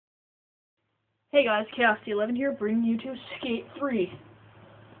Hey guys, Chaos11 here, bringing you to Skate 3.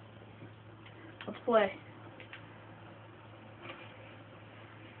 Let's play.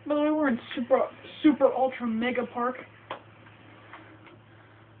 By the way, we're in super ultra mega park.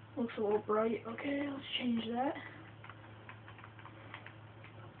 Looks a little bright. Okay, let's change that.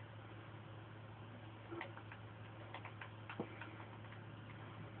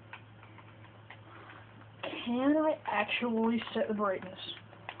 Can I actually set the brightness?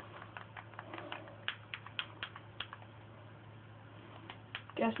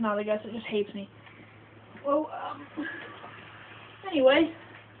 Guess not, I guess it just hates me. Well, anyway,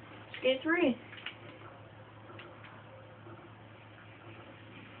 Skate 3.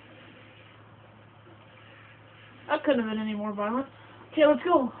 That couldn't have been any more violent. Okay, let's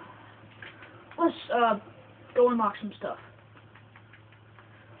go. Let's, go unlock some stuff.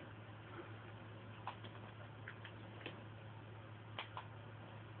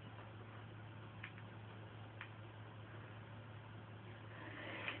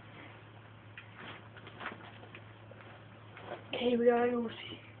 Okay, we gotta go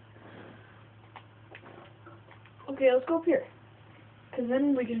see. Okay, let's go up here. Because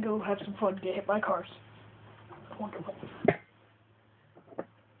then we can go have some fun, get hit by cars. Wonderful.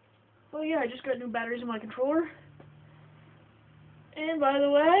 Oh yeah, I just got new batteries in my controller. And by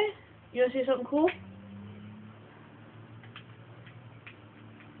the way, you wanna see something cool?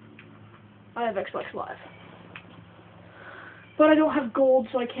 I have Xbox Live. But I don't have gold,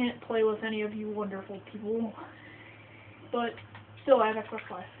 so I can't play with any of you wonderful people. But still, I have Xbox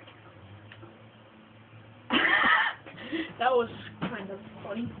Live. That was kind of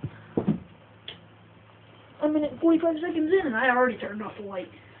funny. A minute and 45 seconds in, and I already turned off the light.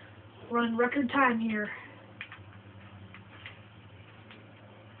 Running record time here.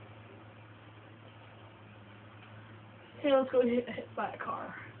 Okay, let's go get hit by a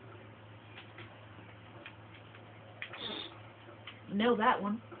car. Nailed that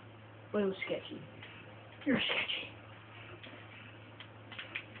one. But it was sketchy. You're sketchy.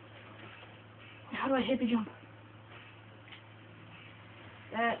 How do I hippie jump?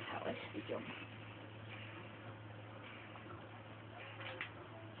 That's how I hippie jump.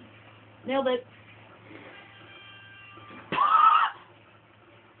 Nailed it.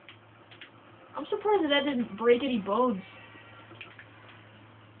 I'm surprised that didn't break any bones.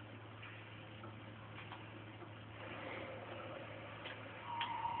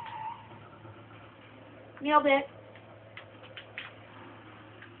 Nailed it.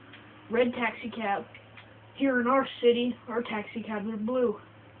 Red taxi cab. Here in our city, our taxi cabs are blue.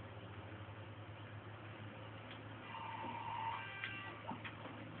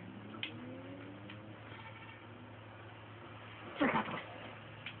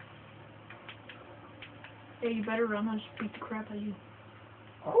 Hey, you better run, I'll just beat the crap out of you.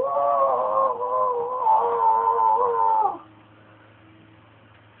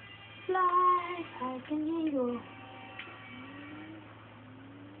 Fly like an eagle.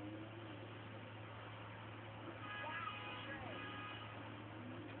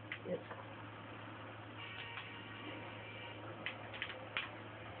 Yes.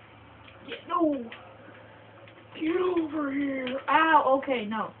 No! Get over here! Ow! Okay,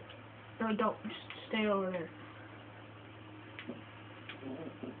 no. No, don't. Just stay over there.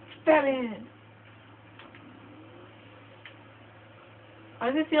 Batman! I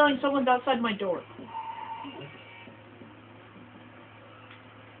have a feeling someone's outside my door.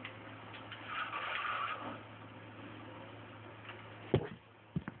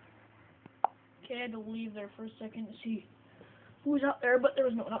 Okay, I had to leave there for a second to see who was out there, but there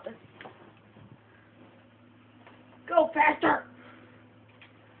was no one out there. Go faster!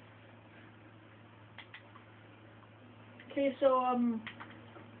 Okay, so,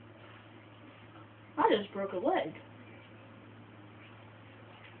 I just broke a leg.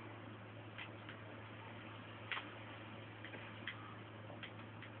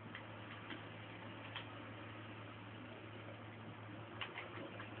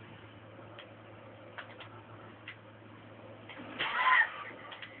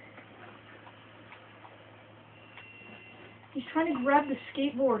 He's trying to grab the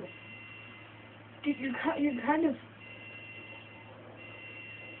skateboard. Dude, you're kind of...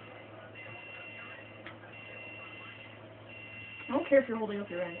 I don't care if you're holding up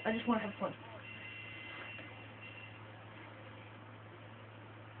your end. I just want to have fun.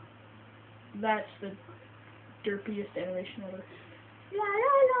 That's the derpiest animation ever. La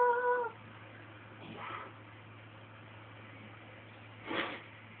la la!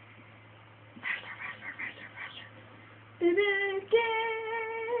 Faster, faster, faster, faster.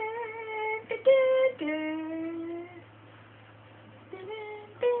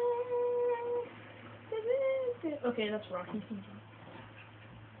 Okay, that's Rocky.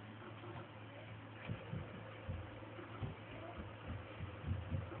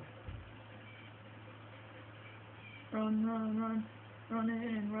 Run, run, run.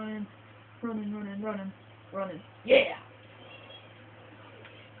 Running, running. Running, running, running. Running. Yeah!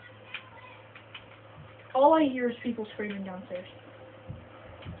 All I hear is people screaming downstairs.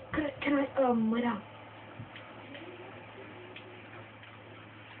 Can I lay down?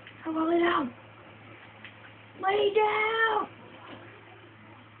 How about lay down? Lay down!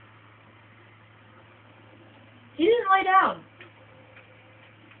 He didn't lay down.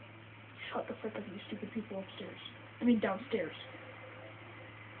 Shut the frick up, you stupid people upstairs. I mean downstairs.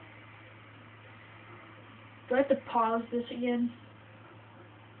 Do I have to pause this again?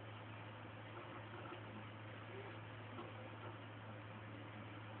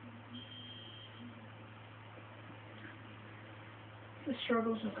 The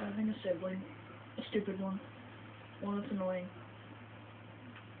struggles of having a sibling. A stupid one. One that's annoying.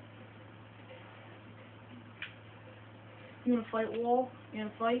 You wanna fight, Wall? You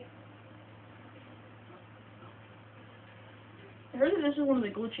wanna fight? I heard that this is one of the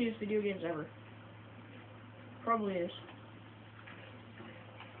glitchiest video games ever. Probably is.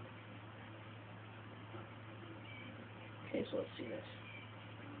 Okay, so let's see this.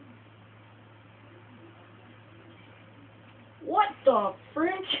 What the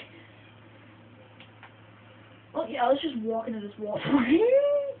frick? Oh yeah, let's just walk into this wall.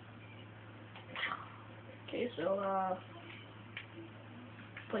 Okay, so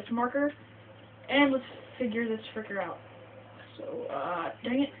place marker, and let's figure this fricker out. So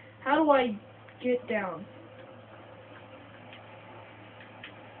dang it, how do I get down?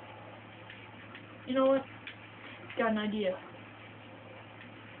 You know what? Got an idea.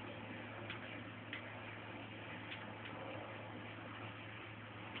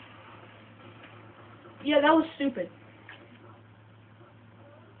 Yeah, that was stupid.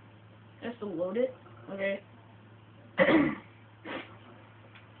 Has to load it? Okay.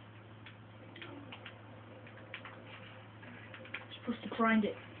 Supposed to grind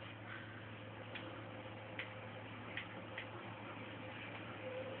it.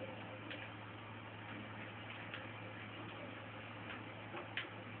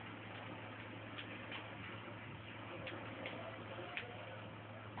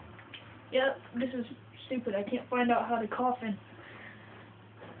 Yeah, this is stupid. I can't find out how to coffin.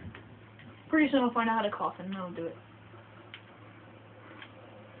 Pretty soon I'll find out how to coffin and I'll do it.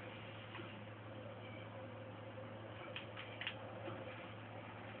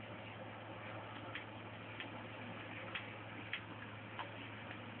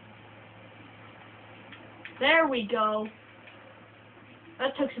 There we go.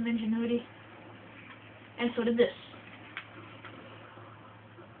 That took some ingenuity. And so did this.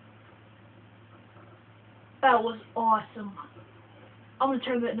 That was awesome. I'm gonna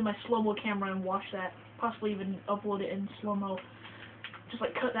turn that into my slow-mo camera and watch that. Possibly even upload it in slow-mo. Just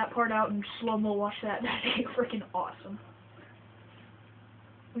like cut that part out and slow-mo watch that. That'd be freaking awesome.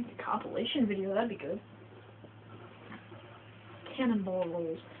 Like a compilation video, that'd be good. Cannonball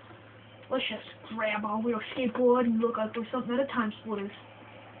rolls. Let's just grab our little skateboard and look like we're something at a time splitters.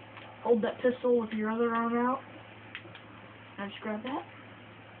 Hold that pistol with your other arm out. Now just grab that.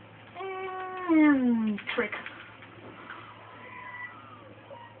 And trick.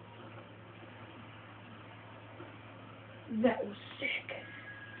 That was sick.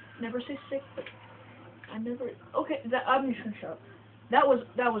 Never say sick, but I never. Okay, I'm just gonna shut up. That was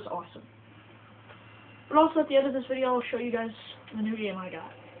awesome. But also at the end of this video, I'll show you guys the new game I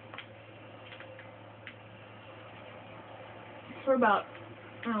got. For about,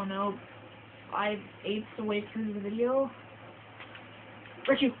 I don't know, 5/8 the way through the video.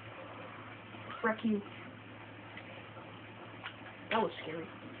 Frick you. Frick you. That was scary.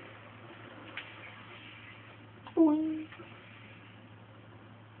 Boing.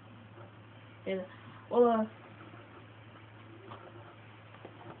 Yeah. Well,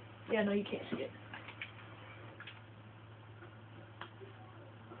 yeah, no, you can't see it.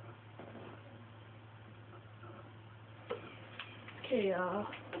 Okay,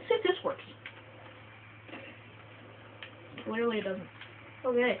 let's see if this works. Clearly it doesn't.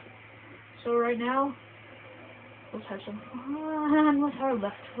 Okay, so right now, let's have some, what's our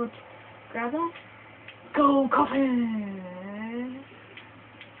left foot? Grab that. Go, coffin!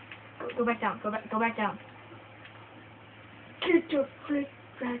 Go back down, go back down. Get the frick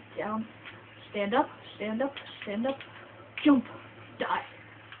back down. Stand up, stand up, stand up. Jump, die.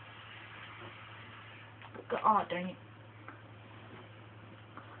 Aw, dang it.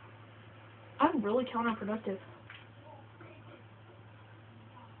 I'm really counterproductive.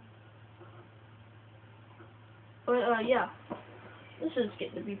 But, yeah. This is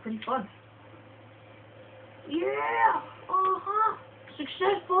getting to be pretty fun. Yeah! Uh-huh!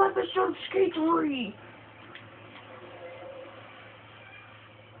 Successful episode of Skate 3!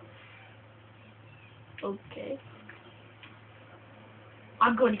 Okay.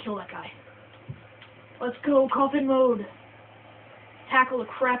 I'm going to kill that guy. Let's go, coffin mode. Tackle the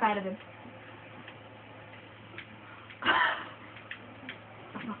crap out of him.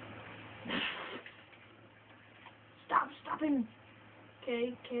 Stop him.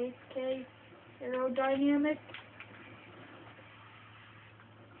 Okay. Aerodynamic.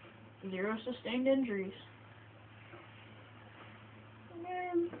 0 sustained injuries.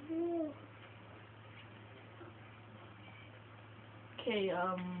 Okay,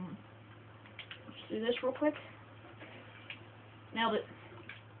 let's do this real quick. Nailed it.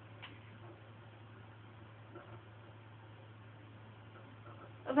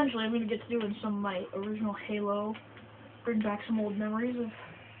 Eventually I'm going to get to doing some of my original Halo, bring back some old memories of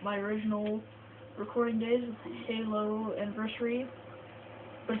my original recording days with Halo Anniversary.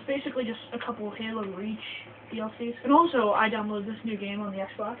 But it's basically just a couple of Halo Reach DLCs. And also, I downloaded this new game on the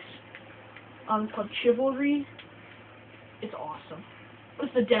Xbox. It's called Chivalry. It's awesome.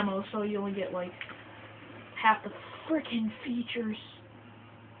 It's the demo, so you only get, like, half the frickin' features.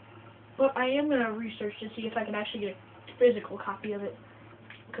 But I am going to research to see if I can actually get a physical copy of it.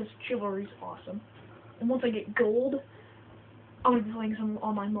 Because Chivalry's awesome. And once I get gold, I'm going to be playing some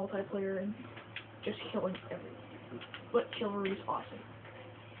online multiplayer and just killing everything. But Chivalry's awesome.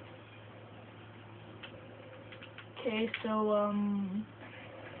 Okay, so,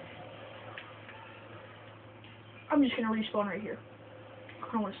 I'm just going to respawn right here.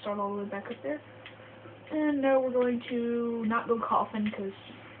 I don't want to start all the way back up there. And now we're going to not go coffin, because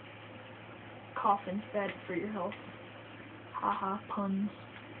coffin's bad for your health. Haha, puns.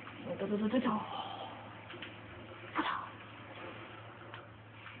 I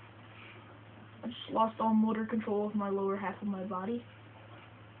just lost all motor control of my lower half of my body.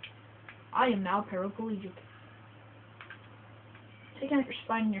 I am now paraplegic. Taking out your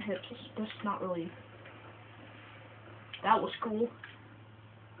spine and your hips is just not really... That was cool.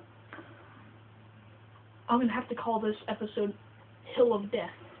 I'm gonna have to call this episode Hill of Death.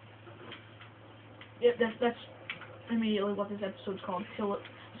 Yep, that's immediately what this episode's called.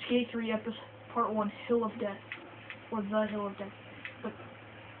 Skate 3 episode part 1, Hill of Death. Or The Hill of Death. But,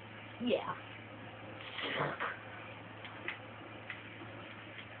 yeah.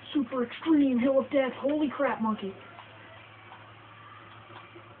 Super extreme Hill of Death. Holy crap, monkey.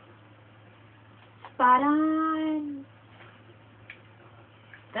 Spot on.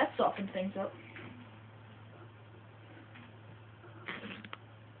 That softened things up.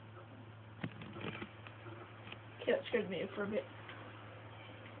 Okay, that scared me for a bit.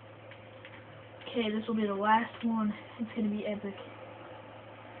 Okay, this will be the last one. It's gonna be epic.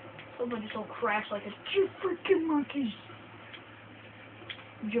 Hope I just don't crash like a freaking monkeys.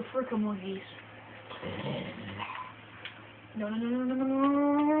 Jafrika monkeys. No.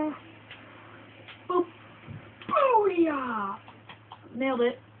 Boop. Booyah! Nailed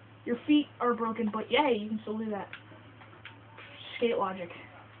it. Your feet are broken, but yay, you can still do that. Skate logic.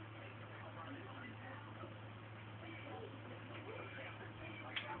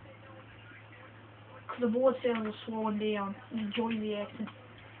 The bullet sound was slowing down. Enjoy the accent.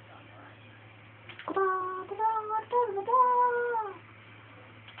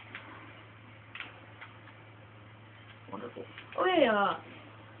 Wonderful. Oh yeah,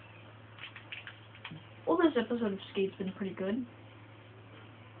 well, this episode of Skate's been pretty good.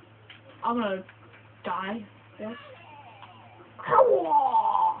 I'm gonna die, yes.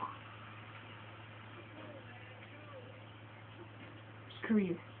 Screw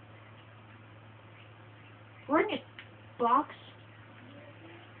you. Bring it, box.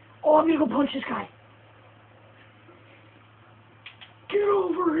 Oh, I'm gonna go punch this guy. Get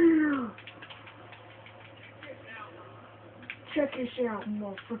over here. Check this out,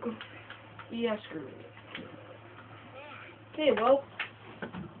 motherfucker. Yeah, screw it. Okay, well,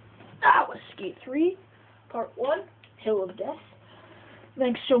 that was Skate 3, Part 1, Hill of Death.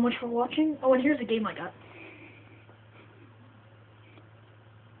 Thanks so much for watching. Oh, and here's a game I got.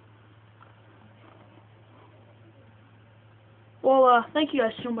 Well, thank you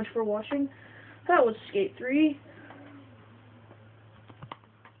guys so much for watching. That was Skate 3.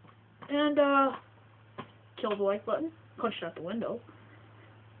 And, kill the like button. Punch it out the window.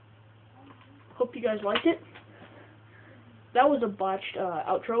 Hope you guys liked it. That was a botched,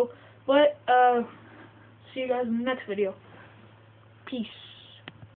 outro. But, see you guys in the next video. Peace.